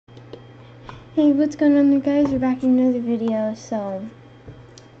Hey, what's going on there, guys? We're back in another video. So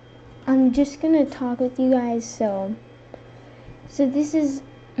I'm just gonna talk with you guys. So this is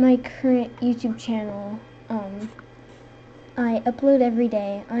my current YouTube channel. I upload every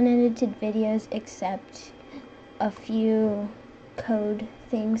day unedited videos, except a few code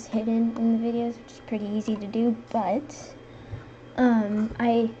things hidden in the videos, which is pretty easy to do. But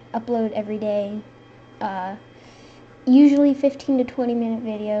I upload every day, usually 15 to 20 minute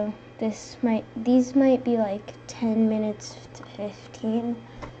video. These might be like 10 minutes to 15,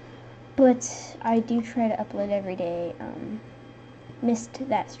 but I do try to upload every day. Missed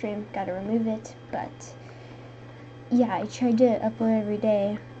that stream, gotta remove it, but yeah, I tried to upload every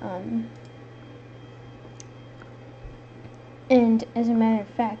day. And as a matter of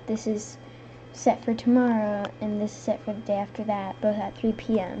fact, this is set for tomorrow, and this is set for the day after that, both at 3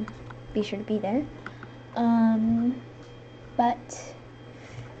 p.m. Be sure to be there. But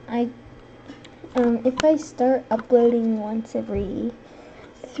if I start uploading once every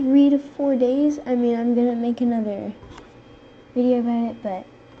 3 to 4 days, I mean, I'm gonna make another video about it, but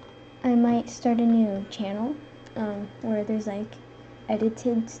I might start a new channel, where there's like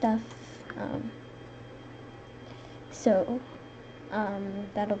edited stuff,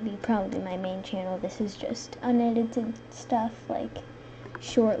 that'll be probably my main channel. This is just unedited stuff, like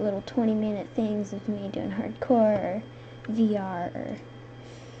short little 20-minute things of me doing hardcore or VR or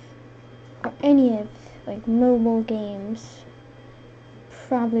any of like mobile games.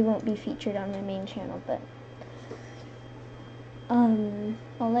 Probably won't be featured on my main channel, but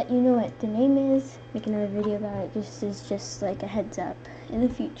I'll let you know what the name is, make another video about it. This is just like a heads up in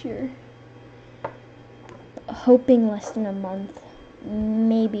the future. Hoping less than a month,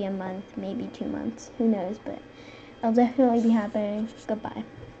 maybe a month, maybe 2 months, who knows, but I'll definitely be happening. Goodbye.